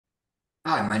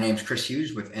Hi, my name is Chris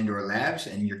Hughes with Endor Labs,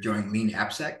 and you're joining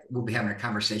LeanAppSec. We'll be having a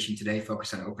conversation today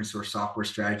focused on open source software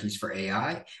strategies for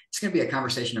AI. It's going to be a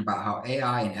conversation about how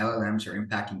AI and LLMs are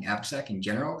impacting AppSec in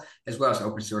general, as well as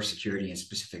open source security and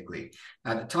specifically.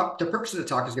 The purpose of the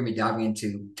talk is going to be diving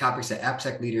into topics that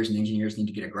AppSec leaders and engineers need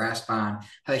to get a grasp on,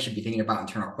 how they should be thinking about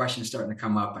internal questions starting to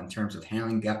come up in terms of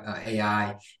handling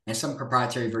AI, and some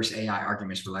proprietary versus AI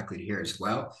arguments we're likely to hear as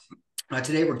well.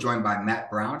 Today, we're joined by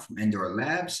Matt Brown from Endor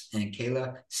Labs and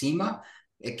Kayla Sima.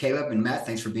 Caleb and Matt,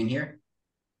 thanks for being here.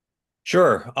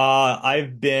 Sure.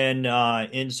 I've been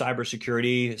in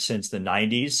cybersecurity since the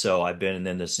 90s, so I've been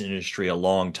in this industry a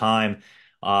long time.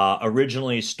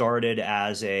 Originally started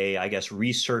as I guess,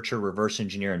 researcher, reverse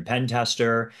engineer, and pen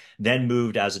tester, then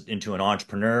moved into an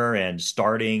entrepreneur and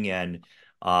starting and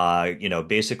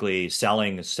basically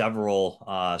selling several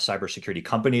cybersecurity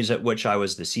companies at which I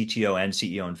was the CTO and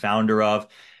CEO and founder of.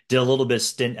 Did a little bit of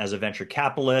stint as a venture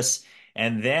capitalist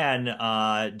and then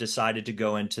decided to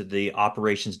go into the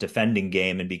operations defending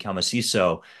game and become a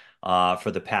CISO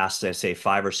for the past, I say,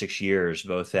 5 or 6 years,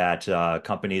 both at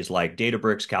companies like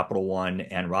Databricks, Capital One,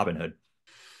 and Robinhood.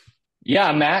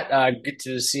 Yeah, Matt, good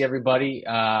to see everybody.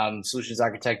 Solutions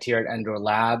architect here at Endor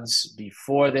Labs.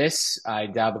 Before this, I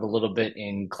dabbled a little bit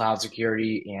in cloud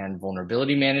security and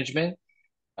vulnerability management.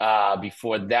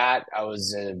 Before that, I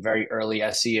was a very early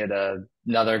SE at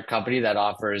another company that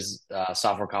offers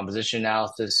software composition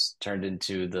analysis, turned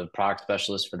into the product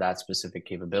specialist for that specific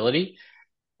capability.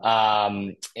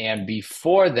 And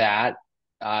before that,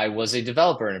 I was a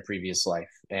developer in a previous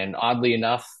life. And oddly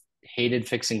enough, hated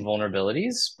fixing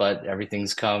vulnerabilities, but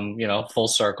everything's come, full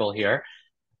circle here.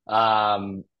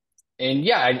 Um, and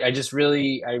yeah,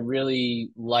 I really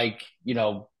like,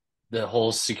 the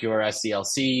whole secure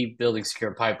SDLC, building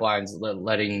secure pipelines,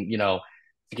 letting,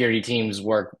 security teams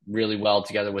work really well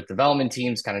together with development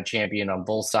teams, kind of champion on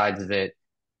both sides of it.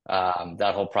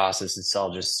 That whole process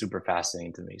itself just super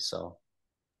fascinating to me. So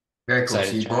Very cool. So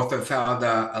excited to you chat. both have held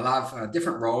a lot of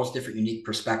different roles, different unique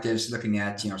perspectives, looking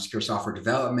at secure software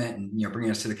development, and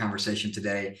bringing us to the conversation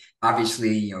today.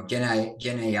 Obviously, Gen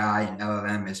AI and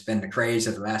LLM has been the craze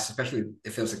of the last, especially it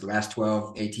feels like the last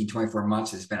 12, 18, 24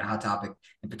 months has been a hot topic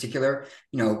in particular.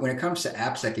 When it comes to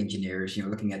AppSec engineers,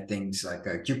 looking at things like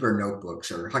Jupyter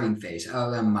notebooks or Hugging Face,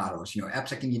 LLM models,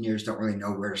 AppSec engineers don't really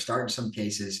know where to start in some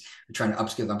cases. They're trying to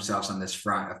upskill themselves on this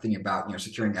front of thinking about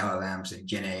securing LLMs and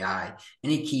Gen AI.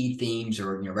 Any key themes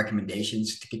or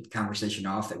recommendations to kick the conversation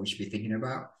off that we should be thinking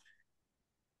about?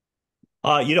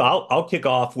 I'll kick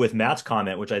off with Matt's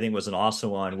comment, which I think was an awesome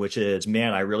one, which is,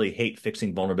 man, I really hate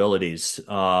fixing vulnerabilities.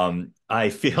 I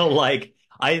feel like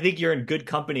I think you're in good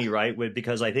company, right?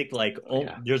 Because I think like Oh,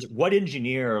 yeah. there's what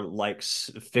engineer likes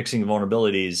fixing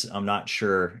vulnerabilities? I'm not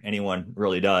sure anyone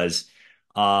really does.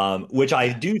 Which I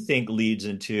Yeah. do think leads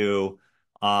into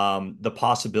the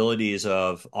possibilities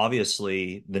of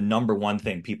obviously the number one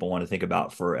thing people want to think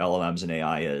about for LLMs and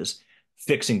AI is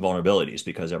fixing vulnerabilities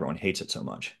because everyone hates it so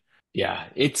much. Yeah.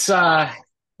 It's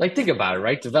like think about it,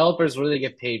 right? Developers, what do they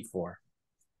get paid for?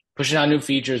 Pushing out new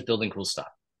features, building cool stuff.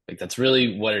 Like that's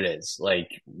really what it is.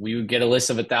 Like we would get a list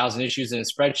of 1,000 issues in a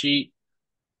spreadsheet.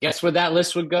 Guess where that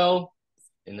list would go?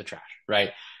 In the trash,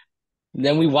 right? And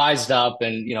then we wised up,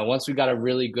 and once we got a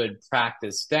really good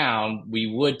practice down, we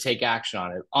would take action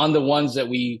on it on the ones that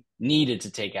we needed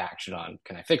to take action on.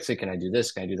 Can I fix it? Can I do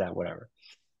this? Can I do that? Whatever.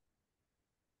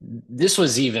 This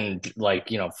was even like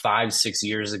 5, 6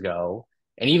 years ago,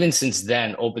 and even since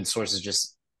then, open source has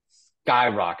just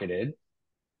skyrocketed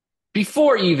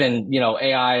before even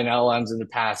AI and LLMs in the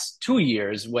past 2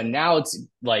 years, when now it's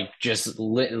like just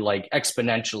like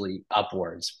exponentially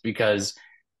upwards because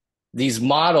these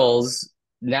models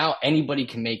now anybody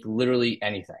can make literally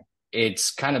anything.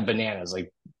 It's kind of bananas.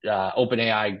 Like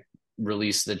OpenAI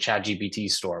released the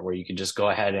ChatGPT store where you can just go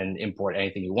ahead and import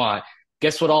anything you want.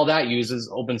 Guess what? All that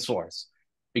uses open source.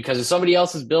 Because if somebody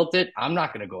else has built it, I'm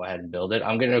not going to go ahead and build it.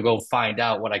 I'm going to go find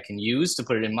out what I can use to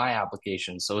put it in my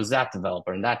application. So is that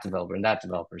developer and that developer and that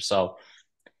developer. So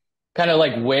kind of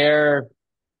like where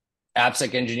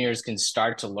AppSec engineers can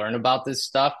start to learn about this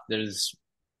stuff. There's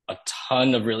a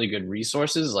ton of really good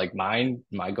resources. Like my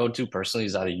go-to personally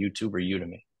is either YouTube or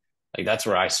Udemy. Like that's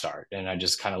where I start, and I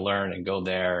just kind of learn and go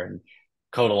there and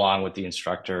code along with the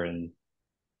instructor. And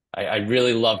I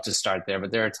really love to start there,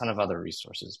 but there are a ton of other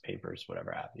resources, papers,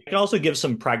 whatever have you. I can also give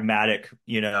some pragmatic,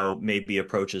 maybe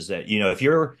approaches that, if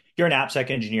you're an AppSec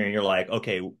engineer and you're like,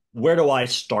 okay, where do I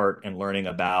start in learning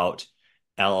about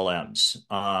LLMs?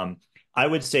 I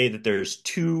would say that there's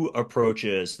two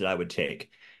approaches that I would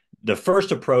take. The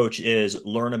first approach is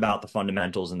learn about the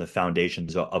fundamentals and the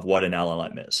foundations of what an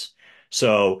LLM is.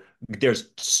 So there's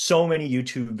so many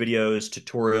YouTube videos,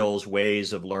 tutorials,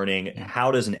 ways of learning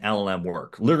how does an LLM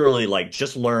work. Literally, like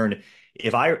just learn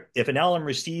if an LLM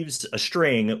receives a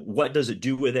string, what does it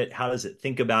do with it? How does it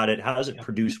think about it? How does it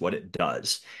produce what it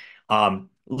does?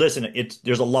 Listen,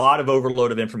 there's a lot of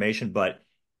overload of information, but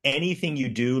anything you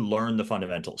do, learn the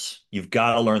fundamentals. You've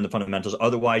got to learn the fundamentals.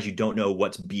 Otherwise, you don't know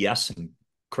what's BS and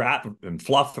crap and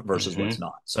fluff versus what's Hmm.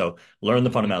 not. So learn the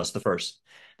Hmm. fundamentals, the first.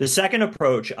 The second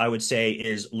approach I would say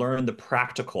is learn the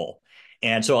practical.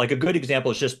 And so, like a good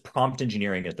example is just prompt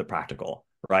engineering as the practical,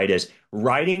 right? Is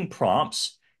writing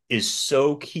prompts is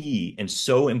so key and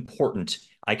so important.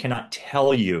 I cannot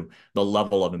tell you the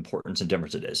level of importance and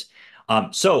difference it is.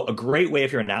 So, a great way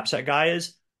if you're an AppSec guy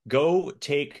is go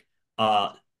take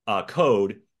uh,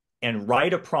 code and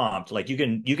write a prompt. Like you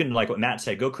can like what Matt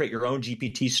said, go create your own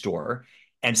GPT store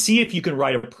and see if you can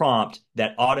write a prompt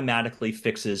that automatically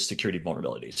fixes security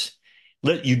vulnerabilities.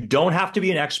 You don't have to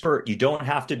be an expert. You don't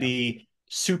have to Yeah. be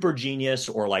super genius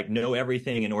or like know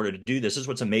everything in order to do this. This is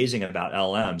what's amazing about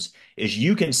LLMs is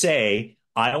you can say,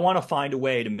 I want to find a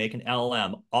way to make an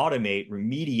LLM automate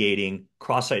remediating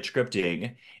cross-site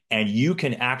scripting, and you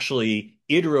can actually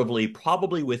iteratively,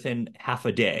 probably within half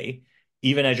a day,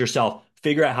 even as yourself,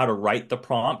 figure out how to write the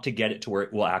prompt to get it to where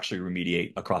it will actually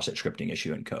remediate a cross-site scripting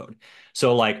issue in code.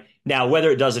 So like now, whether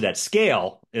it does it at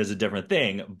scale is a different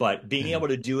thing, but being Hmm. able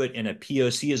to do it in a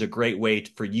POC is a great way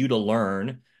for you to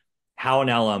learn how an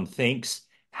LM thinks,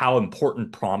 how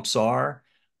important prompts are,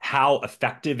 how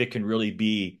effective it can really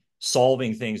be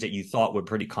solving things that you thought were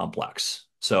pretty complex.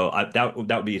 So that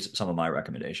would be some of my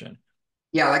recommendation.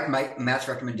 Yeah, I like Matt's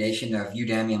recommendation of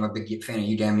Udemy. I'm a big fan of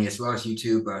Udemy as well as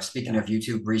YouTube. Speaking Yeah. of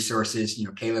YouTube resources,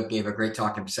 Caleb gave a great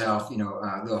talk himself. A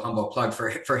little humble plug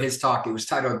for his talk. It was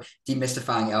titled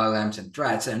 "Demystifying LLMs and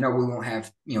Threats." And I know we won't have,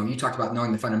 you talked about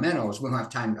knowing the fundamentals. We don't have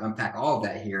time to unpack all of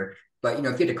that here. But if you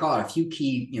had to call out a few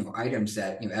key, items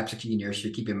that AppSec engineers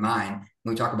should keep in mind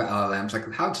when we talk about LLMs,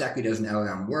 like how exactly does an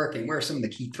LLM work, and where are some of the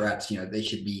key threats, they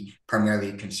should be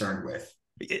primarily concerned with?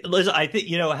 Liz, I think,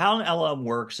 how an LLM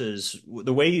works is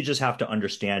the way you just have to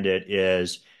understand it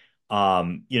is,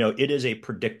 it is a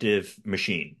predictive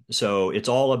machine. So it's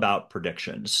all about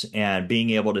predictions and being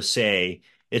able to say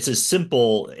it's as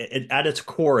simple at its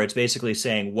core, it's basically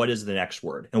saying what is the next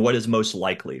word and what is most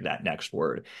likely that next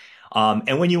word.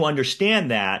 And when you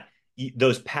understand that,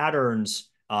 those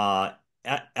patterns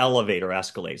elevate or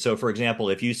escalate. So, for example,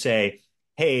 if you say,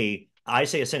 hey, I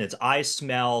say a sentence, I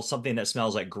smell something that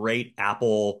smells like great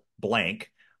apple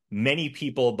blank. Many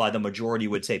people, by the majority,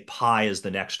 would say pie is the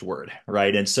next word,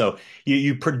 right? And so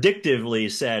you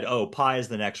predictively said, oh, pie is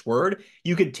the next word.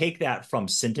 You could take that from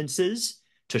sentences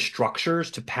to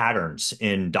structures to patterns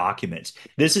in documents.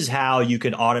 This is how you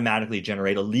can automatically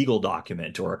generate a legal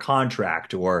document or a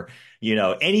contract or,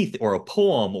 anything or a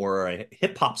poem or a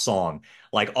hip hop song.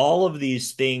 Like all of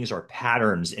these things are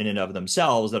patterns in and of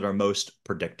themselves that are most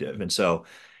predictive. And so,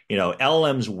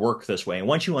 LLMs work this way. And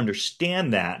once you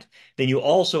understand that, then you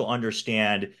also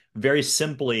understand very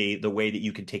simply the way that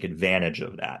you can take advantage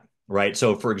of that, right?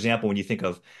 So, for example, when you think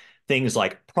of things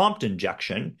like prompt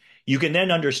injection, you can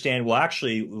then understand, well,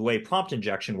 actually, the way prompt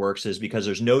injection works is because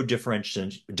there's no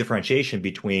differentiation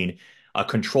between a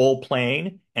control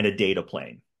plane and a data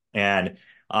plane. And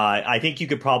I think you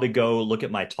could probably go look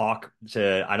at my talk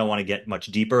I don't want to get much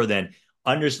deeper than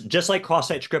just like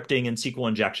cross-site scripting and SQL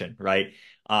injection, right?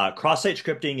 Cross-site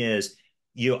scripting is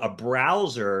a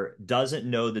browser doesn't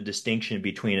know the distinction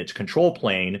between its control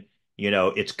plane,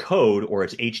 its code or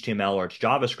its HTML or its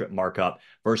JavaScript markup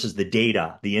versus the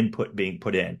data, the input being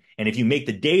put in. And if you make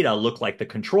the data look like the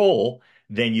control,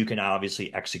 then you can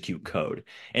obviously execute code.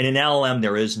 And in LLM,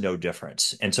 there is no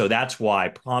difference. And so that's why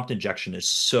prompt injection is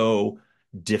so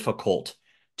difficult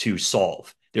to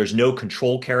solve. There's no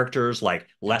control characters like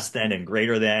Yeah. less than and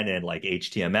greater than and like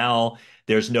HTML.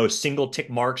 There's no single tick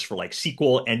marks for like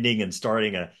SQL ending and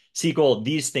starting a SQL.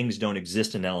 These things don't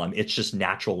exist in LLM. It's just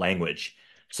natural language.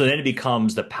 So then it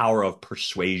becomes the power of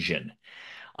persuasion.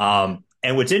 Hmm.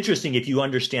 And what's interesting, if you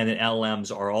understand that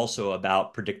LLMs are also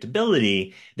about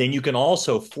predictability, then you can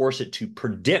also force it to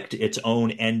predict its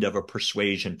own end of a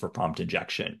persuasion for prompt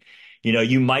injection.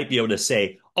 You might be able to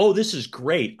say, oh, this is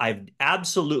great. I've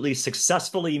absolutely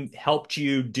successfully helped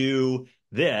you do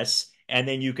this. And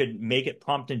then you could make it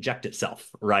prompt inject itself,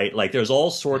 right? Like there's all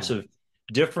sorts Yeah. of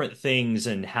different things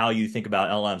in how you think about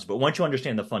LLMs. But once you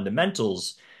understand the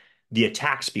fundamentals, the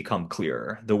attacks become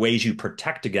clearer. The ways you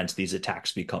protect against these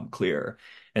attacks become clear.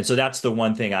 And so that's the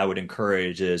one thing I would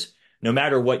encourage is no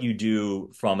matter what you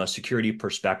do from a security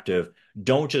perspective,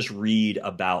 don't just read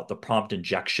about the prompt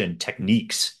injection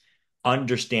techniques.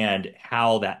 Understand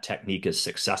how that technique is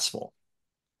successful.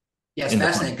 Yeah, it's in the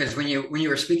fascinating front. because when you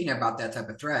were speaking about that type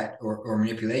of threat or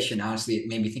manipulation, honestly, it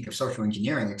made me think of social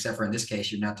engineering. Except for in this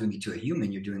case, you're not doing it to a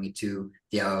human; you're doing it to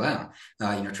the LLM.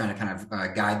 Trying to kind of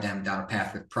guide them down a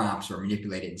path with prompts or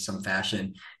manipulate it in some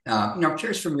fashion. I'm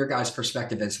curious from your guys'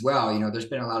 perspective as well. There's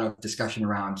been a lot of discussion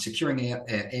around securing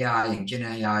AI and Gen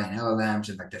AI and LLMs,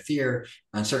 and like the fear,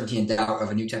 uncertainty, and doubt of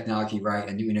a new technology, right?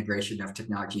 A new integration of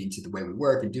technology into the way we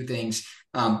work and do things.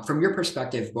 From your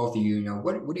perspective, both of you,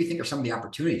 what do you think are some of the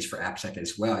opportunities for AppSec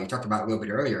as well? You talked about a little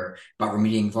bit earlier about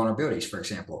remediating vulnerabilities, for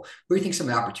example. What do you think some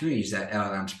of the opportunities that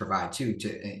LLMs provide too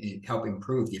to help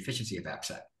improve the efficiency of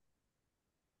AppSec?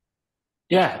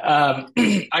 Yeah,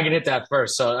 I can hit that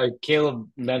first. So Caleb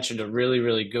mentioned a really,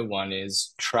 really good one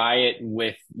is try it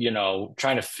with,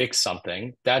 trying to fix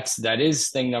something. That is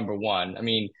thing number one. I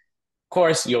mean, of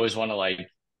course, you always want to like,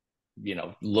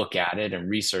 look at it and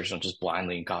research, not just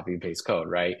blindly and copy and paste code,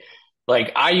 right?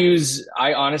 Like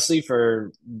I honestly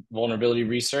for vulnerability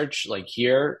research, like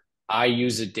here, I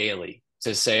use it daily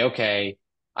to say, okay,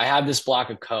 I have this block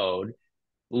of code,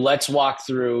 let's walk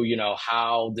through,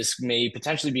 how this may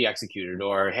potentially be executed,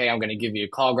 or hey, I'm going to give you a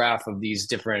call graph of these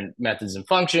different methods and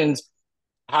functions.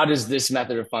 How does this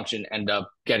method or function end up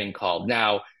getting called?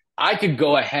 Now, I could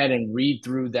go ahead and read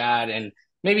through that and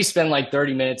maybe spend like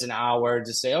 30 minutes, an hour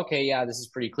to say, okay, yeah, this is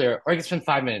pretty clear. Or I could spend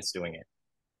 5 minutes doing it.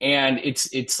 And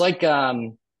it's like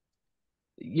like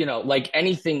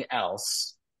anything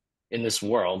else in this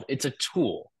world, it's a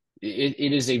tool.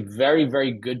 It is a very,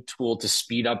 very good tool to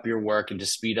speed up your work and to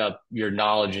speed up your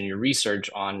knowledge and your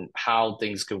research on how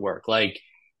things could work. Like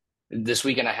this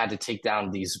weekend, I had to take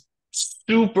down these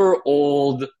super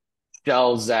old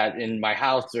shelves that in my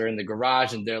house or in the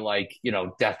garage, and they're like,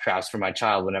 death traps for my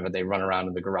child whenever they run around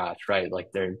in the garage, right?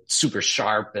 Like they're super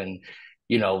sharp and,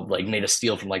 like made of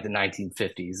steel from like the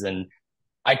 1950s. And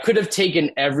I could have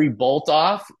taken every bolt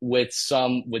off with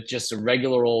just a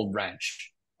regular old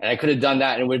wrench. And I could have done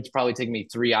that and it would probably take me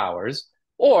 3 hours.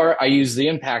 Or I use the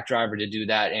impact driver to do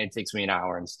that and it takes me an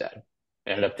hour instead.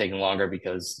 It ended up taking longer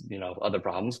because, other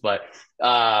problems, but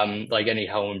like any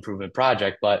home improvement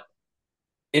project. But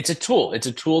it's a tool. It's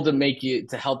a tool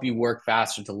to help you work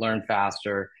faster, to learn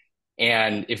faster.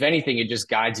 And if anything, it just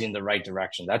guides you in the right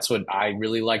direction. That's what I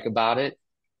really like about it.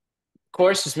 Of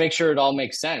course, just make sure it all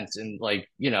makes sense and like,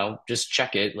 just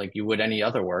check it like you would any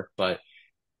other work. But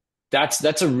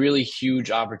that's a really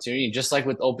huge opportunity. And just like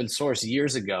with open source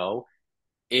years ago,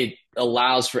 it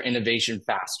allows for innovation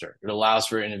faster. It allows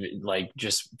for like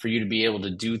just for you to be able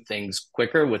to do things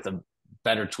quicker with a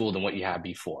better tool than what you had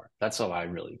before. That's how I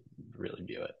really, really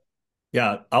view it.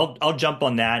 Yeah, I'll jump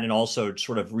on that and also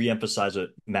sort of reemphasize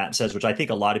what Matt says, which I think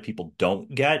a lot of people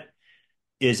don't get,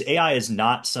 is AI is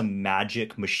not some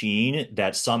magic machine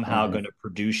that's somehow Mm-hmm. going to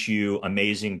produce you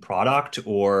amazing product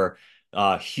or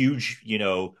huge,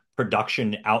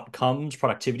 production outcomes,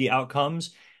 productivity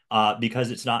outcomes,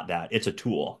 because it's not that. It's a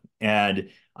tool. And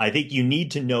I think you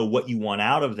need to know what you want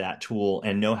out of that tool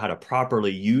and know how to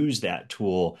properly use that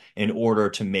tool in order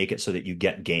to make it so that you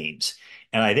get gains.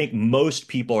 And I think most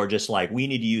people are just like, we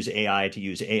need to use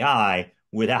AI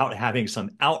without having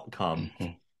some outcome.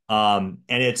 Mm-hmm.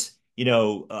 And it's,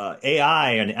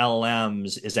 AI and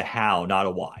LLMs is a how, not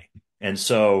a why. And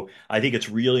so I think it's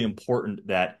really important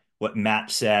that what Matt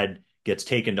said gets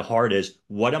taken to heart is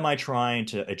what am I trying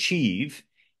to achieve?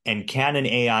 And can an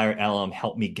AI or LLM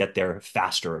help me get there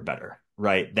faster or better?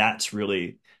 Right? That's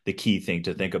really the key thing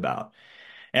to think about.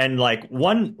 And like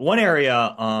one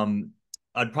area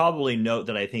I'd probably note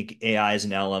that I think AIs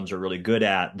and LLMs are really good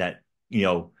at that,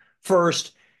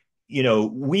 first,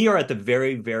 we are at the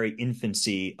very, very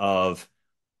infancy of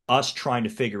us trying to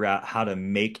figure out how to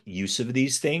make use of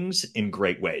these things in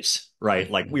great ways,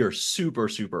 right? Like Mm-hmm. we are super,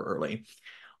 super early.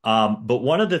 But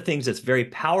one of the things that's very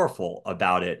powerful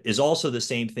about it is also the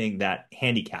same thing that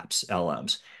handicaps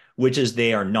LMs, which is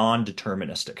they are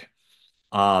non-deterministic.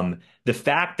 The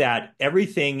fact that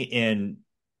everything in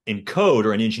code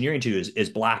or in engineering too is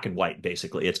black and white,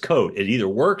 basically. It's code. It either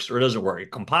works or it doesn't work.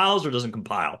 It compiles or doesn't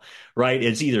compile, right?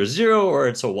 It's either zero or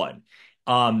it's a one.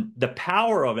 The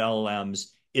power of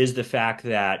LLMs is the fact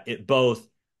that it both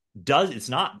it's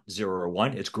not zero or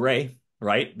one, it's gray,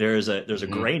 right? There's a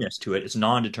Mm-hmm. grayness to it. It's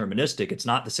non-deterministic. It's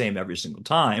not the same every single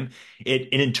time.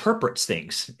 It interprets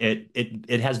things.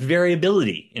 It has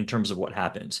variability in terms of what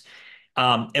happens.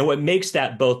 And what makes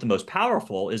that both the most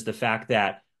powerful is the fact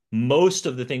that most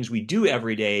of the things we do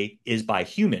every day is by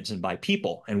humans and by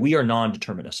people, and we are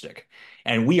non-deterministic,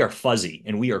 and we are fuzzy,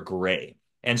 and we are gray.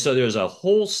 And so there's a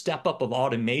whole step up of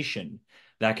automation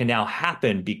that can now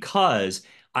happen because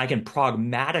I can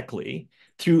pragmatically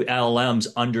through LLMs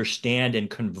understand and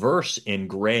converse in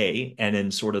gray and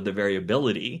in sort of the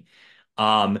variability.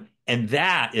 And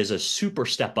that is a super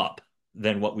step up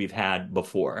than what we've had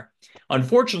before.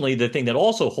 Unfortunately, the thing that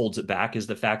also holds it back is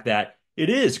the fact that it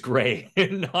is gray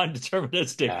and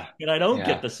non-deterministic, Yeah. and I don't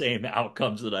get Yeah. the same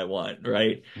outcomes that I want,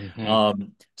 right? Hmm.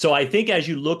 So I think as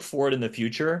you look forward in the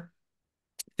future,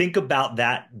 think about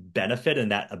that benefit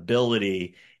and that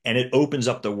ability, and it opens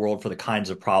up the world for the kinds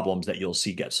of problems that you'll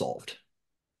see get solved.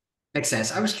 Makes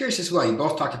sense. I was curious as well. You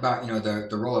both talked about,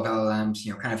 the role of LLMs,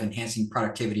 kind of enhancing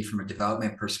productivity from a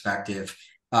development perspective.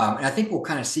 And I think we'll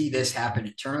kind of see this happen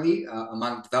internally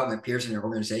among development peers in their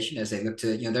organization as they look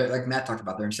to, they're like Matt talked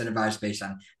about, they're incentivized based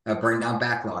on bringing down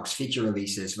backlogs, feature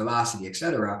releases, velocity, et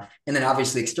cetera. And then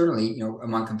obviously externally,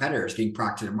 among competitors, getting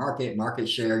product to the market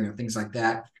share, things like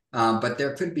that. But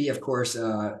there could be, of course,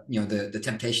 the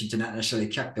temptation to not necessarily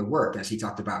check the work, as he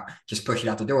talked about, just push it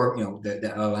out the door.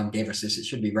 The LLM gave us this; it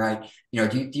should be right.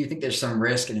 Do you think there's some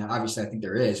risk? And obviously, I think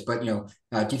there is. But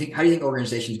how do you think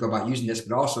organizations go about using this,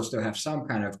 but also still have some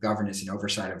kind of governance and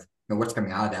oversight of what's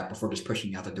coming out of that before just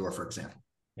pushing it out the door, for example?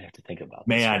 You have to think about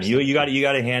this for Man, a you got second. you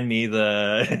got to hand me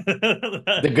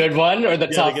The good one or the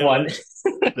yeah, the tough good one? one,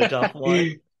 the tough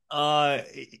one. Uh,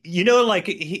 like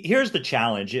here's the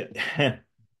challenge.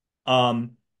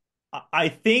 Um, I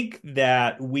think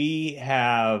that we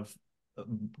have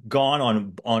gone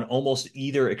on almost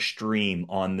either extreme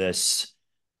on this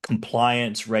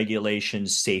compliance, regulation, Mm,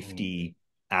 safety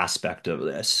aspect of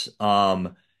this.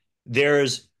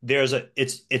 There's a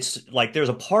it's like there's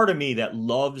a part of me that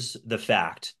loves the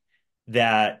fact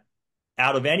that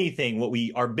out of anything, what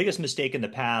we our biggest mistake in the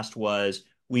past was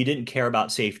we didn't care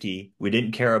about safety. We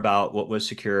didn't care about what was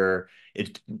secure.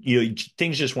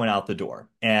 Things just went out the door,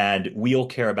 and we'll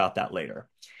care about that later.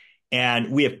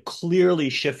 And we have clearly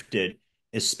shifted,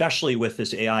 especially with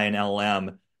this AI and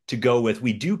LLM, to go with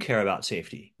we do care about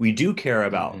safety. We do care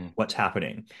about hmm. what's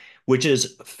happening, which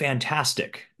is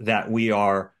fantastic that we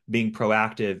are being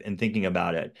proactive and thinking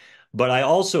about it. But I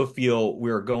also feel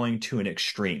we're going to an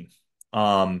extreme.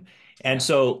 Um, and Yeah.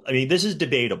 so, I mean, this is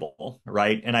debatable,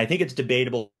 right? And I think it's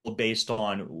debatable based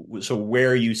on so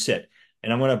where you sit.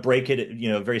 And I'm going to break it,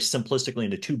 very simplistically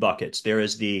into two buckets. There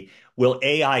is the will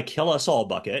AI kill us all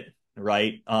bucket,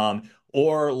 right?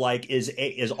 Or like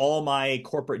is all my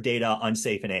corporate data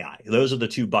unsafe in AI? Those are the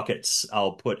two buckets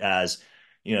I'll put as,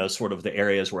 sort of the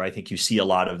areas where I think you see a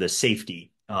lot of the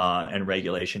safety and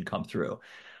regulation come through.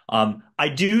 I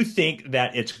do think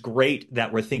that it's great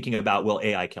that we're thinking about will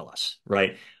AI kill us,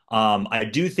 right? I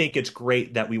do think it's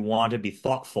great that we want to be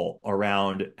thoughtful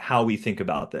around how we think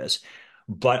about this.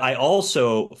 But I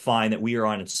also find that we are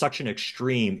on such an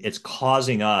extreme, it's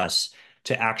causing us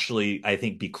to actually, I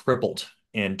think, be crippled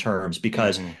in terms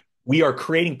because Hmm. we are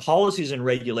creating policies and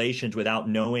regulations without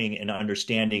knowing and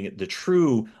understanding the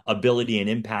true ability and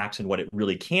impacts and what it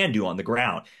really can do on the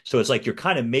ground. So it's like you're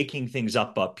kind of making things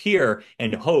up here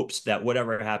in hopes that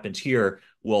whatever happens here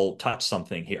will touch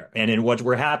something here. And in what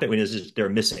we're happening is they're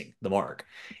missing the mark.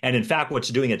 And in fact, what's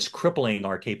doing it's crippling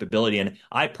our capability. And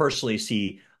I personally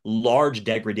see large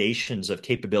degradations of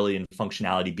capability and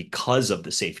functionality because of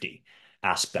the safety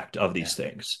aspect of Yeah. these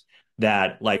things.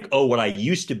 That, like, oh, what I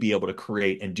used to be able to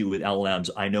create and do with LLMs,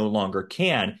 I no longer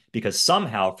can because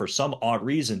somehow, for some odd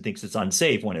reason, thinks it's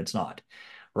unsafe when it's not.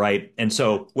 Right. And Yeah.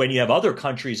 so when you have other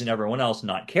countries and everyone else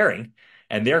not caring,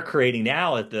 and they're creating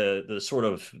now at the sort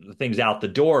of things out the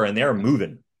door and they're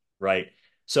moving, right?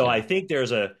 So I Yeah. think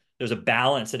there's a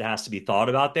balance that has to be thought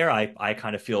about there. I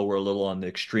kind of feel we're a little on the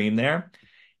extreme there.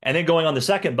 And then going on the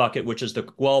second bucket, which is I'm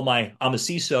a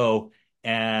CISO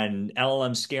and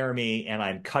LLMs scare me, and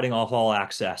I'm cutting off all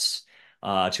access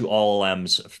to all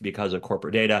LLMs because of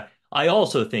corporate data. I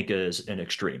also think is an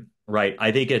extreme, right?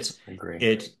 I think Agree.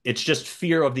 it's just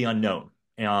fear of the unknown.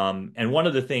 And one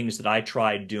of the things that I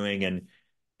tried doing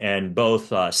and both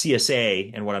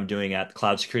CSA and what I'm doing at the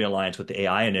Cloud Security Alliance with the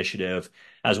AI initiative,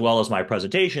 as well as my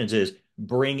presentations, is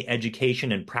bring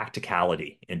education and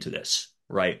practicality into this,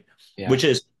 right? Yeah. Which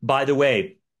is, by the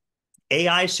way,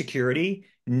 AI security,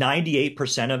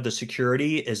 98% of the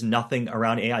security is nothing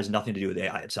around AI has nothing to do with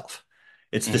AI itself.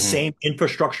 It's the Hmm. same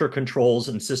infrastructure controls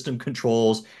and system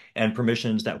controls and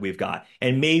permissions that we've got.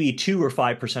 And maybe 2 or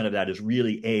 5% of that is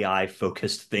really AI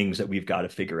focused things that we've got to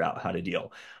figure out how to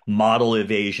deal. Model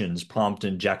evasions, prompt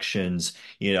injections,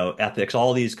 ethics,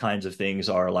 all these kinds of things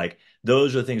are like,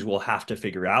 those are things we'll have to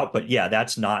figure out. But yeah,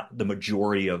 that's not the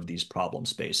majority of these problem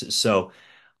spaces. So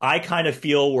I kind of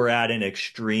feel we're at an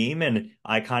extreme, and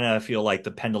I kind of feel like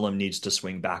the pendulum needs to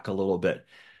swing back a little bit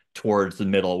towards the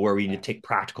middle, where we need Yeah. to take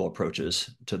practical approaches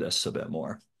to this a bit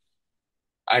more.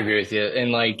 I agree with you.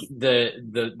 And like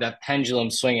the that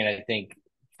pendulum swinging, I think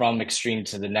from extreme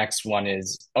to the next one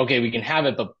is okay, we can have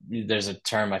it, but there's a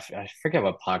term, I forget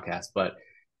what podcast, but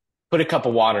put a cup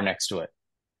of water next to it.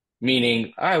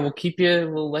 Meaning, all right,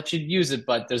 we'll let you use it,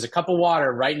 but there's a cup of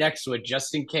water right next to it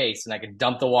just in case, and I can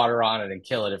dump the water on it and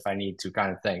kill it if I need to,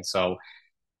 kind of thing. So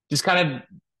just kind of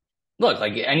look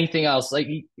like anything else. Like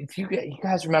if you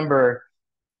guys remember,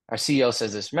 our CEO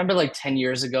says this. Remember, like 10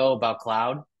 years ago about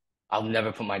cloud, I'll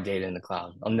never put my data in the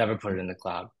cloud. I'll never put it in the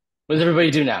cloud. What does everybody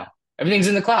do now? Everything's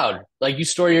in the cloud. Like you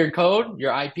store your code,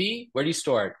 your IP. Where do you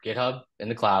store it? GitHub in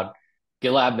the cloud,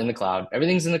 GitLab in the cloud.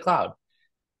 Everything's in the cloud.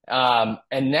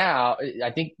 And now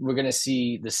I think we're going to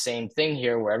see the same thing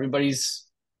here where everybody's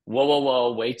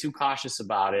whoa, way too cautious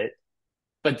about it.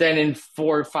 But then in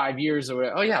 4 or 5 years,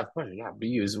 oh yeah, of course, yeah, we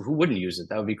use. Who wouldn't use it?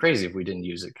 That would be crazy if we didn't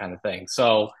use it, kind of thing.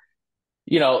 So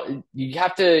you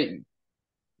have to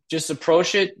just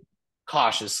approach it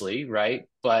cautiously, right?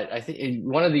 But I think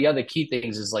one of the other key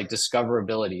things is like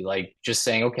discoverability, like just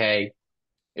saying, okay,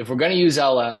 if we're going to use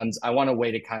LMs, I want a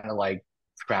way to kind of like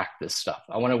track this stuff.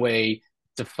 I want a way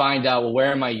to find out, well,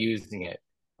 where am I using it?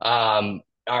 Are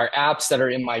apps that are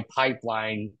in my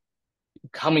pipeline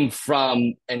coming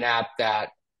from an app that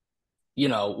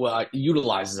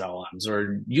utilizes LLMs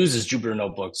or uses Jupyter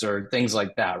notebooks or things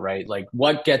like that, right? Like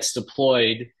what gets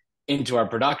deployed into our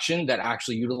production that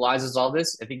actually utilizes all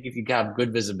this. I think if you have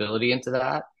good visibility into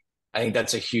that, I think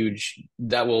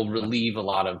that will relieve a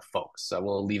lot of folks. That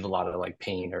will relieve a lot of like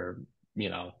pain or,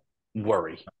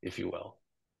 worry, if you will.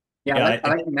 Yeah, Yeah,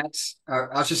 I like Matt's. I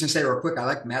was just gonna say real quick. I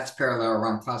like Matt's parallel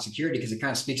around cloud security because it kind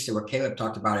of speaks to what Caleb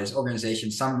talked about. Is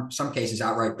organizations some cases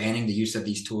outright banning the use of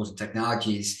these tools and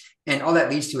technologies, and all that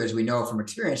leads to, as we know from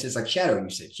experience, is like shadow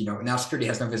usage. Now security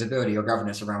has no visibility or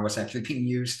governance around what's actually being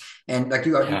used. And like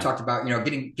you Yeah. talked about,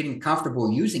 getting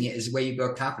comfortable using it is the way you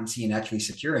build competency in actually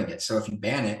securing it. So if you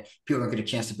ban it, people don't get a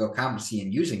chance to build competency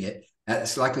in using it.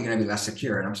 It's likely going to be less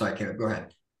secure. And I'm sorry, Caleb, go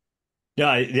ahead.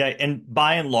 yeah, and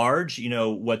by and large,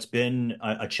 what's been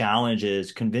a challenge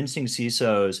is convincing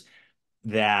CISOs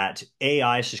that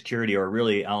AI security or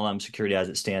really LLM security as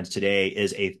it stands today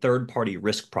is a third-party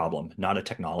risk problem, not a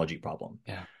technology problem.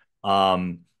 Yeah.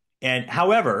 Um, and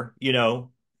however,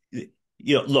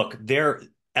 look, their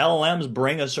LLMs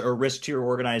bring us a risk to your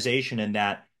organization in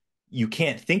that you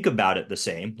can't think about it the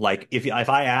same. Like if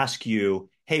I ask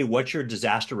you, hey, what's your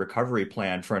disaster recovery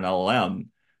plan for an LLM?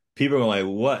 People are like,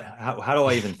 what? How do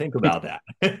I even think about that?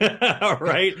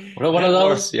 Right? What one of Or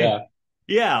those? Yeah.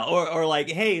 yeah, or like,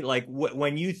 hey, like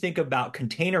when you think about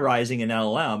containerizing an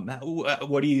LLM,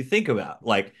 what do you think about?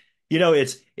 Like,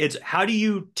 it's how do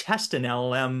you test an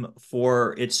LLM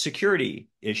for its security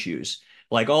issues?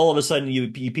 Like all of a sudden, you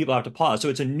people have to pause. So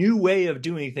it's a new way of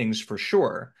doing things for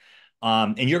sure.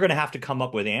 And you're going to have to come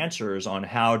up with answers on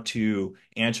how to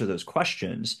answer those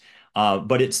questions.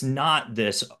 But it's not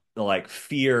this like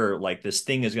fear, like this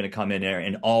thing is going to come in there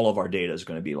and all of our data is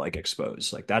going to be like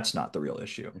exposed. Like that's not the real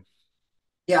issue.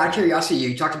 Yeah, out of Yeah. curiosity,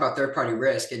 you talked about third-party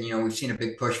risk, and we've seen a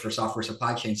big push for software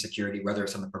supply chain security, whether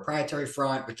it's on the proprietary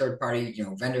front with third-party,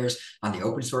 vendors, on the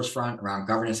open source front around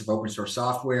governance of open source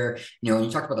software. And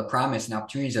you talked about the promise and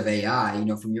opportunities of AI.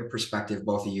 From your perspective,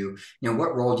 both of you,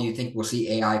 what role do you think we'll see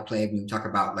AI play when you talk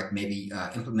about like maybe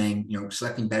implementing,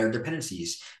 selecting better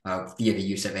dependencies via the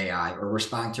use of AI, or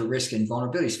respond to risk and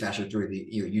vulnerabilities faster through the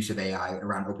use of AI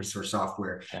around open source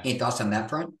software? Yeah. Any thoughts on that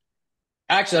front?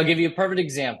 Actually, I'll give you a perfect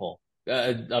example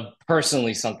of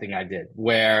personally something I did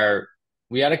where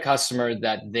we had a customer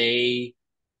that they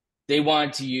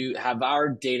wanted to have our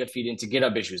data feed into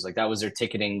GitHub issues. Like that was their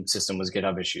ticketing system was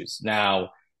GitHub issues. Now,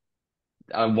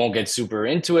 I won't get super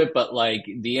into it, but like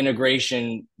the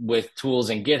integration with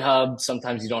tools in GitHub,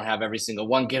 sometimes you don't have every single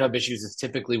one. GitHub issues is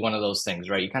typically one of those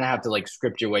things, right? You kind of have to like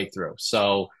script your way through.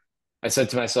 So I said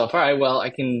to myself, all right, well,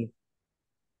 I can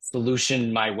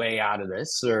solution my way out of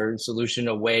this or solution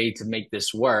a way to make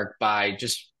this work by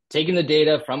just taking the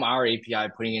data from our API,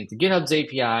 putting it into GitHub's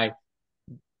API,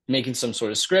 making some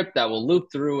sort of script that will loop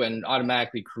through and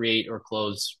automatically create or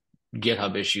close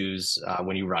GitHub issues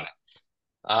when you run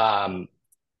it.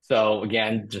 So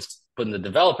again, just putting the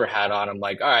developer hat on, I'm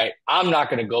like, all right, I'm not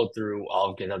going to go through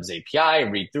all of GitHub's API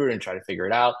and read through it and try to figure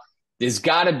it out. There's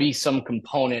got to be some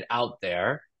component out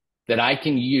there that I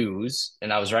can use.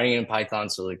 And I was writing it in Python.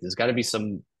 So like, there's got to be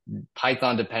some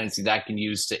Python dependency that I can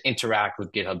use to interact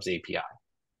with GitHub's API.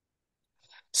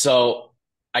 So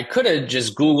I could have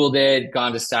just Googled it,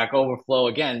 gone to Stack Overflow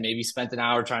again, maybe spent an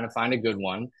hour trying to find a good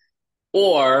one.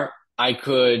 Or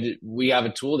we have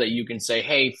a tool that you can say,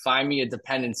 hey, find me a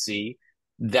dependency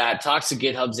that talks to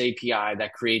GitHub's API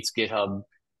that creates GitHub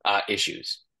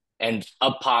issues. And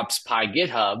up pops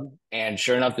PyGitHub, and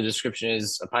sure enough, the description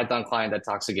is a Python client that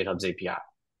talks to GitHub's API.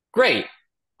 Great.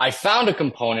 I found a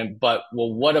component, but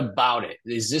well, what about it?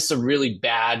 Is this a really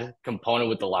bad component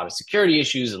with a lot of security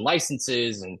issues and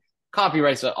licenses and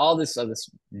copyrights, all this other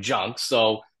junk?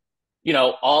 So,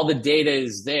 all the data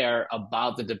is there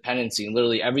about the dependency, and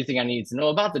literally everything I need to know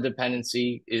about the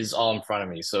dependency is all in front of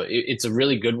me. So it's a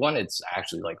really good one. It's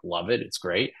actually like, love it. It's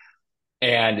great.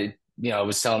 And it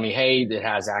was telling me, hey, it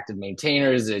has active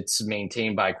maintainers. It's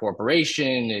maintained by a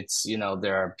corporation.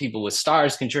 There are people with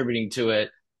stars contributing to it,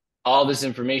 all this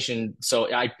information.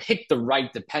 So I picked the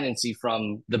right dependency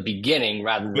from the beginning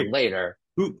rather than Wait, later.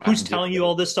 who's telling you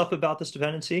all this stuff about this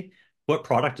dependency? What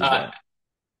product is Uh, that?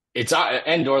 it's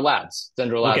Endor Labs. It's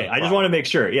Endor Okay, Labs I just want product. to make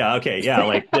sure. Yeah, okay, yeah,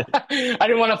 like I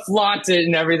didn't want to flaunt it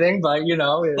and everything, but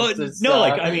well, it's just no,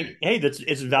 like I mean, hey,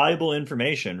 it's valuable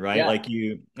information, right? yeah, Like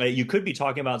you could be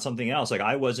talking about something else. Like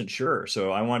I wasn't sure,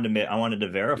 so I wanted to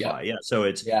yeah, verify. Yeah, so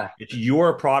yeah. it's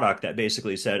your product that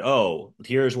basically said, oh,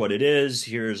 here's what it is,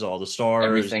 here's all the stars.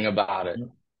 Everything about it.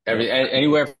 Yep.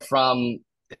 Anywhere from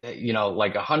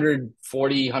like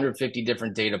 140, 150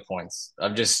 different data points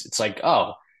of just it's like,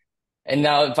 oh. And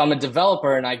now if I'm a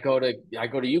developer and I go to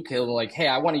UKIll and like, hey,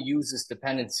 I want to use this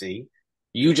dependency,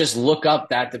 you just look up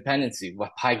that dependency. What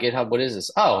GitHub, what is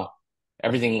this? Oh,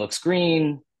 everything looks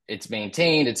green, it's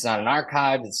maintained, it's not an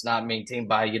archive, it's not maintained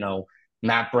by,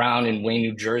 Matt Brown in Wayne,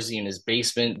 New Jersey in his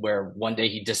basement where one day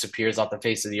he disappears off the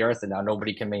face of the earth and now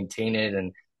nobody can maintain it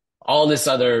and all this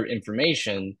other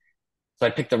information. So I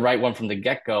picked the right one from the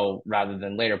get-go rather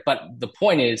than later. But the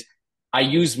point is, I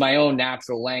use my own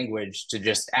natural language to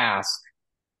just ask,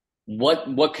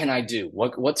 what can I do?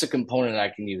 What's a component I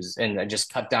can use? And I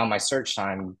just cut down my search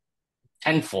time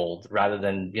tenfold rather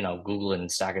than, Google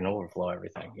and Stack and Overflow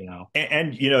everything.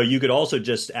 And you could also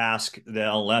just ask the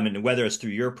LLM, and whether it's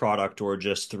through your product or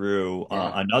just through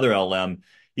Yeah, another LLM,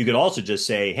 you could also just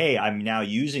say, "Hey, I'm now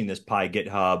using this Pi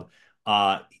GitHub.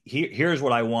 Here's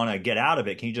what I want to get out of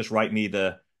it. Can you just write me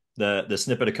the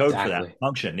snippet of code for that exactly.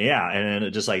 function?" Yeah, and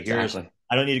it just like here's Exactly.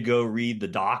 I don't need to go read the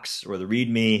docs or the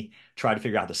README, try to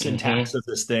figure out the syntax Hmm. of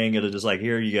this thing. It'll just like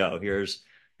here you go. Here's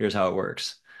how it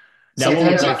works. Now, what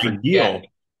would Sometimes be I ideal forget.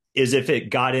 is if it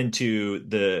got into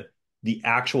the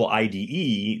actual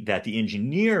IDE that the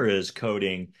engineer is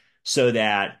coding so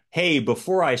that, hey,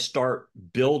 before I start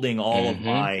building all of Hmm.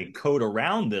 my code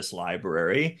around this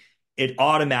library, it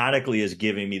automatically is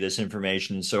giving me this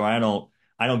information so I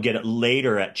don't get it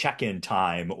later at check-in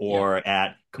time Yeah. or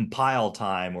at compile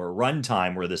time or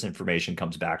runtime where this information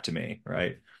comes back to me,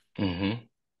 right? Hmm.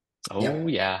 Oh Yep.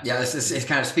 yeah. Yeah, it's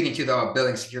kind of speaking to the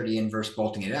building security in versus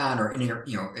bolting it on, or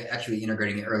actually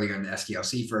integrating it earlier in the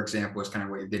SDLC, for example, is kind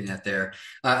of what you're getting at there.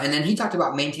 And then he talked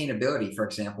about maintainability, for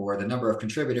example, or the number of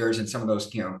contributors and some of those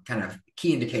kind of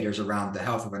key indicators around the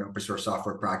health of an open source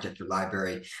software project or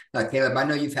library. Caleb, I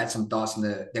know you've had some thoughts on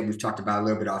that we've talked about a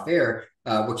little bit off air,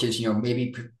 which is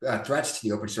maybe threats to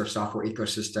the open source software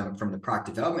ecosystem from the product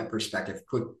development perspective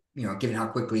could given how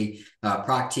quickly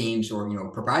product teams or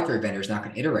proprietary vendors now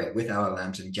can iterate with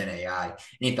LLMs and Gen AI.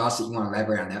 Any thoughts that you want to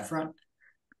elaborate on that front?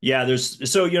 Yeah, there's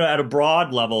so at a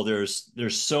broad level, there's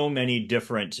so many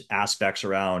different aspects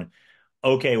around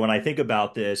okay, when I think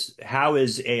about this, how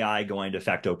is AI going to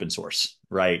affect open source,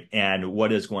 right? And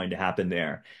what is going to happen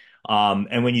there?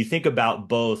 And when you think about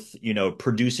both,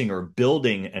 producing or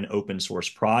building an open source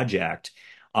project,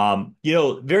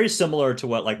 very similar to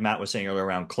what like Matt was saying earlier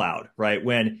around cloud, right?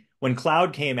 When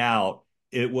cloud came out,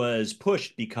 it was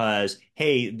pushed because,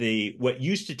 hey, the what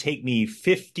used to take me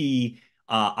 50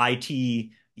 IT,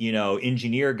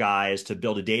 engineer guys to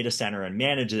build a data center and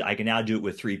manage it, I can now do it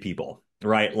with three people,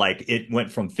 right? Like it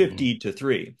went from Hmm. 50 to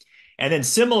three. And then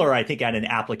similar, I think at an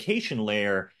application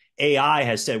layer, AI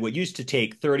has said what used to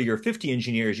take 30 or 50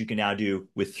 engineers, you can now do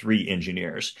with three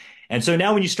engineers. And so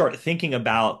now when you start thinking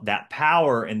about that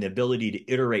power and the ability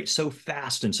to iterate so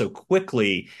fast and so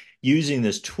quickly using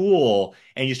this tool,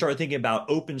 and you start thinking about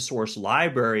open source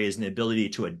libraries and the ability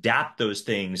to adapt those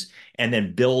things and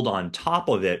then build on top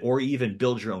of it, or even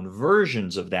build your own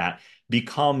versions of that,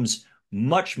 becomes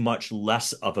much, much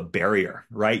less of a barrier,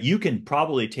 right? You can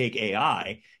probably take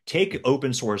AI, take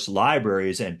open source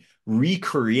libraries, and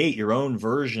recreate your own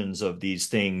versions of these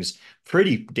things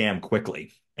pretty damn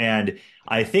quickly. And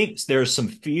I think there's some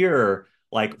fear.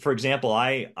 Like, for example,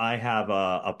 I have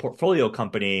a portfolio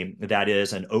company that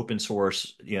is an open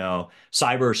source,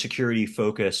 cybersecurity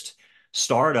focused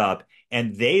startup,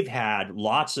 and they've had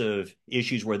lots of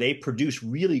issues where they produce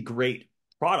really great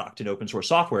product in open source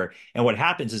software. And what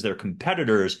happens is their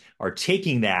competitors are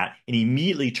taking that and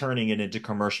immediately turning it into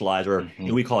commercialized, or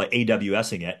Hmm. we call it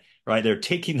AWSing it, right? They're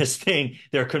taking this thing,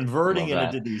 they're converting Love it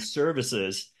into that. these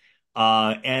services,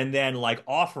 and then like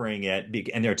offering it,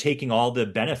 and they're taking all the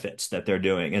benefits that they're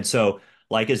doing. And so,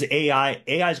 like, as AI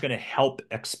is going to help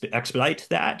expedite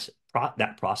that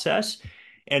process.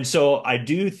 And so, I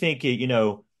do think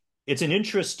it's an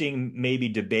interesting maybe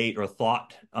debate or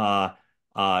thought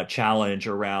challenge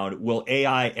around, will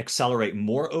AI accelerate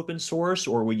more open source,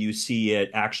 or will you see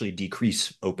it actually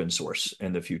decrease open source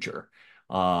in the future?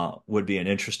 Would be an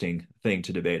interesting thing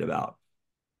to debate about.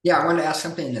 Yeah, I wanted to ask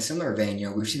something in a similar vein.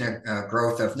 We've seen a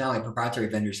growth of not only proprietary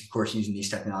vendors, of course, using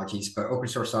these technologies, but open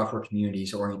source software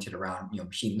communities oriented around,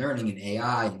 machine learning and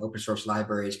AI and open source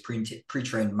libraries,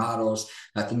 pre-trained models,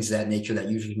 things of that nature that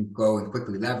users can go and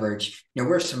quickly leverage.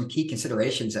 What are some key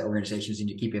considerations that organizations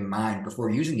need to keep in mind before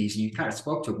using these? And you kind of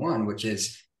spoke to one, which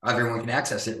is everyone can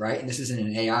access it, right? And this isn't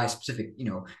an AI specific,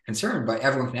 concern, but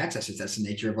everyone can access it. That's the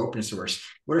nature of open source.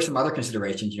 What are some other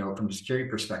considerations, from a security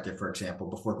perspective, for example,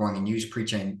 before going and use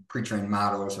pre-trained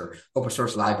models or open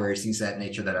source libraries, things of that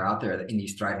nature that are out there in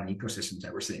these thriving ecosystems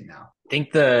that we're seeing now? I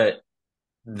think the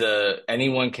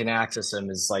anyone can access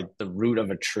them is like the root of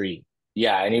a tree.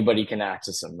 Yeah, anybody can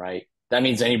access them, right? That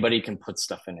means anybody can put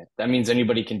stuff in it. That means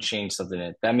anybody can change something in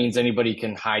it. That means anybody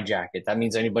can hijack it. That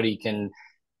means anybody can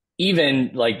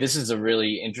even, like, this is a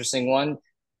really interesting one.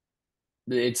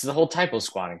 It's the whole typo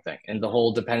squatting thing and the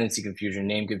whole dependency confusion,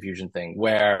 name confusion thing,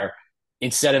 where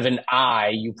instead of an I,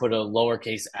 you put a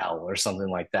lowercase l or something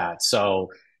like that. So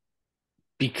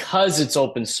because it's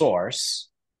open source,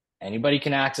 anybody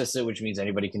can access it, which means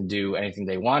anybody can do anything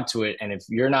they want to it. And if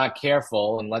you're not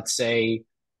careful, and let's say,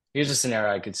 here's a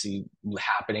scenario I could see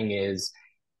happening is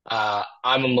I'm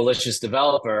a malicious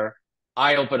developer.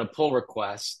 I open a pull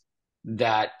request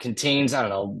that contains, I don't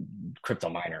know, crypto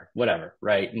miner, whatever,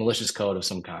 right? Malicious code of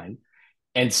some kind.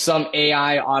 And some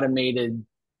AI automated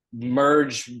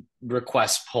merge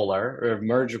request puller or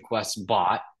merge request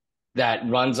bot that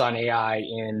runs on AI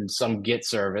in some Git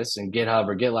service and GitHub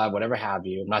or GitLab, whatever have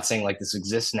you. I'm not saying like this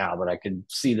exists now, but I could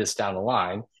see this down the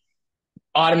line.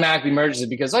 Automatically merges it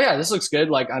because, oh yeah, this looks good.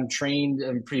 Like I'm trained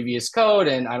in previous code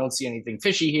and I don't see anything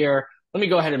fishy here. Let me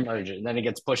go ahead and merge it. And then it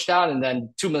gets pushed out, and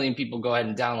then 2 million people go ahead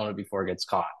and download it before it gets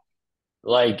caught.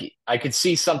 Like I could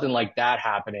see something like that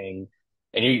happening.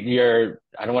 And you're,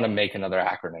 I don't want to make another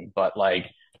acronym, but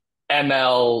like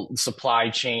ML supply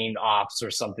chain ops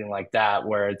or something like that,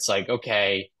 where it's like,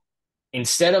 okay,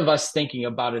 instead of us thinking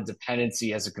about a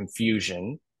dependency as a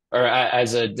confusion or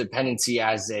as a dependency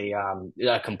as a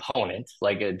component,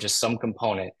 like just some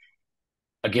component,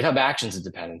 a GitHub Action's a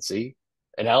dependency.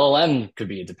 An LLM could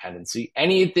be a dependency.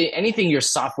 Anything your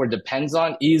software depends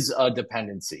on is a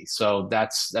dependency. So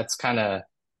that's kind of,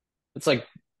 it's like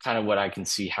kind of what I can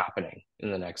see happening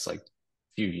in the next like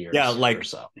few Yeah, years or like,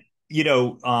 so. you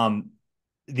know, um,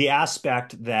 the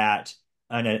aspect that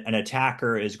an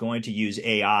attacker is going to use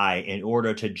AI in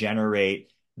order to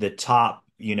generate the top,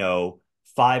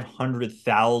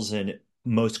 500,000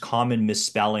 most common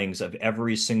misspellings of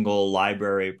every single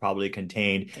library probably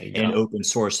contained There you in go. open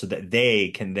source so that they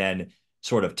can then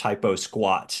sort of typo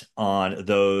squat on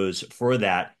those for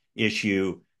that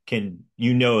issue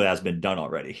has been done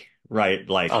already, right?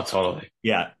 Oh, Like, totally.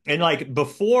 yeah. And like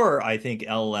before, I think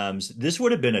LLMs, this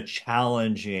would have been a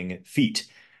challenging feat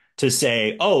to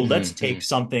say, oh, let's take Mm-hmm.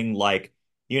 something like,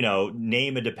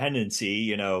 name a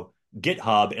dependency,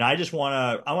 GitHub, and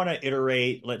I want to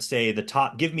iterate, let's say the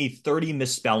top, give me 30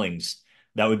 misspellings.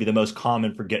 That would be the most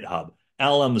common for GitHub.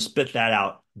 LLM spit that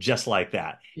out just like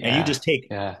that. And you Yeah. just take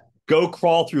Yeah. go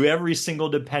crawl through every single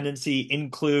dependency,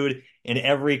 include in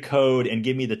every code, and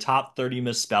give me the top 30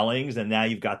 misspellings. And now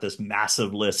you've got this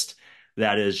massive list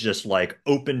that is just like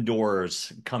open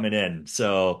doors coming in.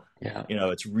 So, Yeah.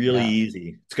 it's really Yeah.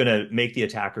 easy. It's going to make the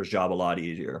attacker's job a lot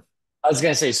easier. I was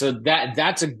gonna say, so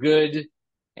that's a good,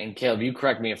 and Caleb, you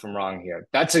correct me if I'm wrong here.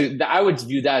 I would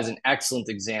view that as an excellent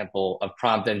example of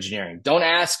prompt engineering. Don't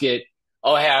ask it,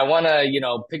 oh hey, I wanna,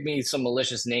 pick me some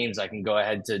malicious names I can go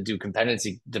ahead to do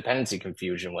dependency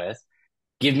confusion with.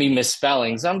 Give me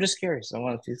misspellings. I'm just curious. I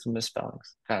want to do some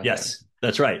misspellings kind of thing. Yes,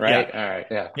 that's right. Right? Yeah. All right.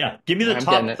 Yeah. Yeah. Give me the I'm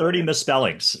getting top it. 30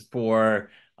 misspellings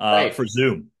Right. for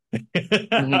Zoom.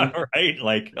 Mm-hmm. Right?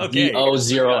 Like, okay, Z-O here's what I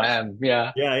zero got. M.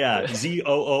 Yeah. Yeah, yeah.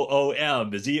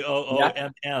 ZOOOM, Yeah.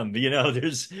 ZOOMM.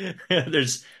 There's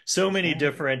there's so That's many right.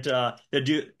 different that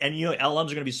do, and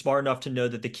LLMs are going to be smart enough to know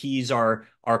that the keys are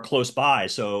close by.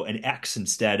 So an X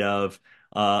instead of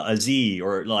a Z,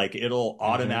 or like it'll Mm-hmm.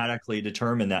 automatically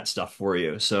determine that stuff for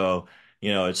you. So,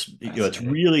 it's Fascinating.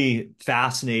 really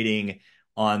fascinating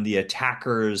on the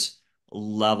attacker's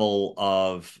level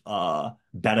of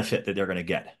benefit that they're going to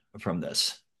get from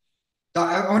this. So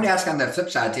I want to ask on the flip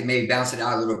side to maybe balance it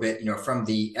out a little bit, from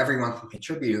the everyone can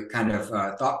contribute kind of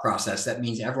thought process. That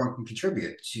means everyone can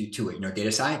contribute to it.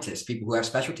 Data scientists, people who have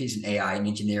specialties in AI and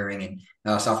engineering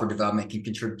and software development can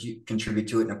contribute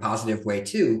to it in a positive way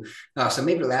too. So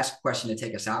maybe the last question to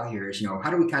take us out here is, how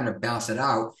do we kind of balance it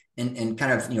out and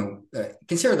kind of,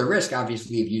 consider the risk,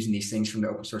 obviously, of using these things from the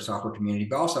open source software community,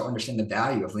 but also understand the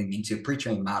value of leaning into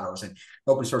pre-trained models and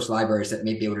open source libraries that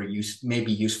may be able to may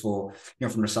be useful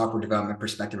from the software development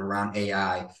perspective around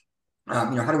AI.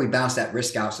 How do we balance that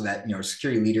risk out so that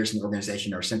security leaders in the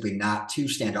organization are simply not too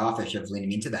standoffish of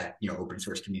leaning into that open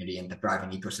source community and the thriving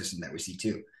ecosystem that we see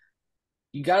too?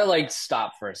 You gotta like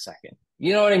stop for a second.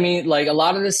 You know what I mean? Like a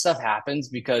lot of this stuff happens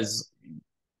because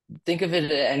think of it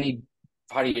at any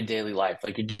part of your daily life.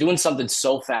 Like you're doing something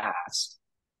so fast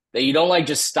that you don't like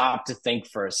just stop to think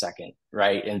for a second,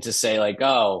 right? And to say like,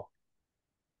 oh,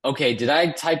 okay, did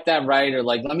I type that right? Or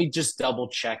like, let me just double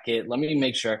check it. Let me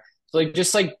make sure. So like,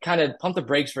 just like kind of pump the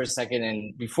brakes for a second.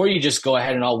 And before you just go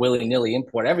ahead and all willy nilly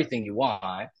import everything you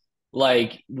want,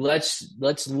 like, let's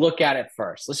look at it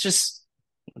first. Let's just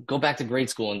go back to grade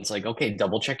school. And it's like, okay,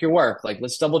 double check your work. Like,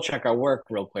 let's double check our work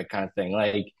real quick kind of thing.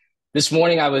 Like this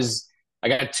morning I have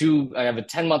a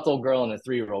 10-month-old girl and a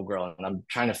 3-year-old girl, and I'm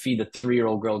trying to feed the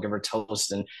 3-year-old girl, give her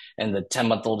toast, and the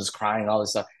 10-month-old is crying and all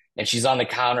this stuff. And she's on the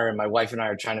counter, and my wife and I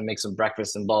are trying to make some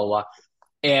breakfast and blah, blah, blah.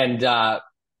 And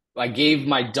I gave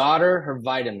my daughter her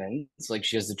vitamins, like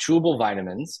she has the chewable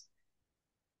vitamins,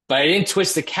 but I didn't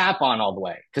twist the cap on all the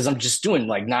way because I'm just doing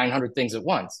like 900 things at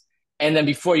once. And then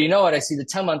before you know it, I see the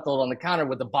 10-month-old on the counter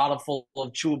with a bottle full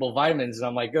of chewable vitamins. And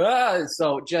I'm like, ah.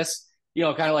 So just,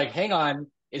 kind of like, hang on,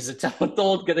 is the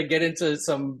 10-month-old going to get into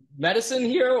some medicine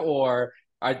here, or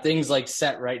are things like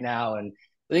set right now? And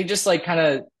I think just like kind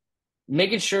of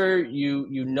making sure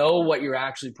you know what you're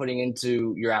actually putting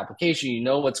into your application, you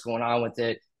know what's going on with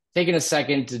it, taking a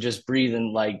second to just breathe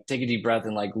and like take a deep breath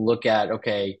and like look at,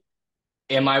 okay,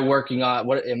 what am I working on?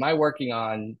 What am I working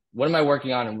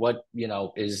on? And what,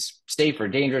 is safe or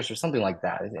dangerous or something like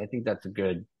that. I think that's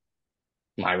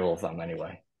my rule of thumb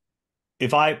anyway.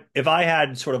 If I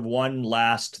had sort of one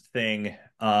last thing,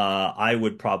 I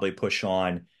would probably push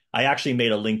on. I actually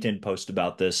made a LinkedIn post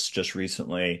about this just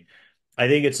recently. I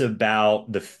think it's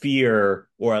about the fear,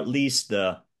 or at least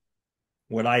the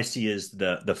what I see is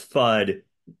the FUD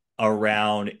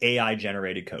around AI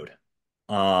generated code.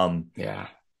 Um, Yeah.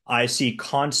 I see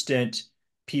constant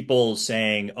people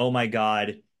saying, "Oh my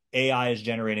God, AI is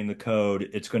generating the code.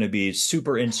 It's going to be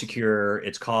super insecure.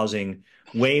 It's causing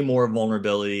way more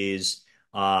vulnerabilities.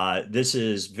 This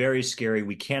is very scary.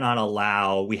 We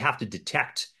have to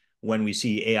detect when we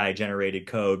see AI generated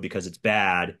code because it's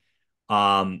bad."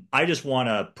 I just want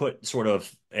to put sort of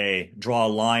draw a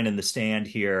line in the sand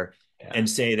here Yeah. and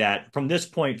say that from this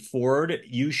point forward,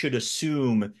 you should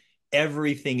assume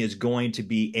everything is going to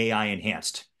be AI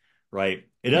enhanced, right?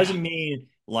 It Yeah. doesn't mean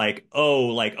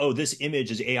oh, this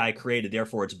image is AI created,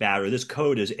 therefore it's bad, or this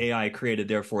code is AI created,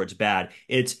 therefore it's bad.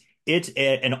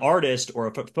 An artist or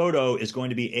a photo is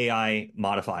going to be AI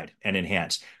modified and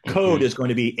enhanced. Code Mm-hmm. is going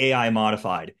to be AI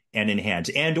modified and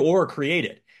enhanced and or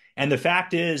created. And the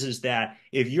fact is that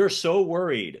if you're so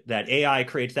worried that AI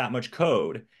creates that much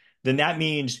code, then that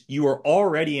means you are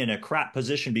already in a crap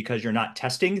position because you're not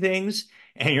testing things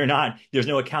and there's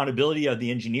no accountability of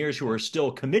the engineers who are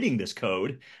still committing this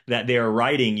code that they are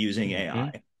writing using Mm-hmm.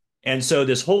 AI. And so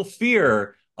this whole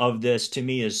fear of this to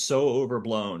me is so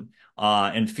overblown.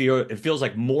 It feels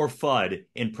like more FUD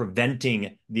in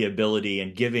preventing the ability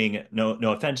and giving no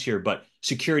offense here, but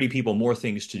security people more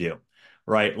things to do,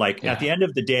 right? Like at Yeah. the end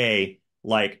of the day,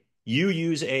 like you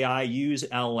use AI, use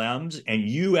LLMs, and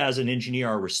you as an engineer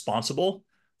are responsible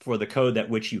for the code that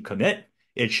which you commit.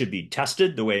 It should be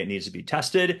tested the way it needs to be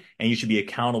tested, and you should be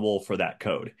accountable for that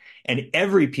code. And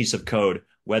every piece of code,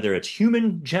 whether it's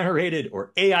human generated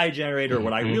or AI generated, or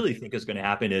what I Mm-hmm. really think is going to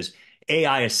happen is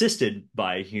AI assisted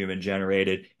by human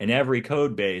generated in every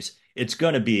code base, it's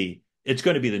going to be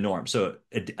the norm. So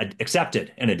accept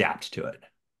it and adapt to it.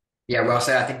 Yeah, well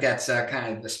said. I think that's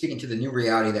kind of speaking to the new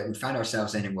reality that we find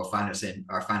ourselves in and will find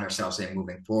ourselves in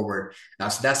moving forward.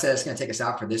 So that's going to take us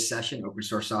out for this session, open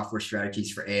source software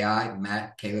strategies for AI.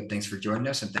 Matt, Caleb, thanks for joining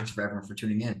us, and thanks for everyone for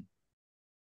tuning in.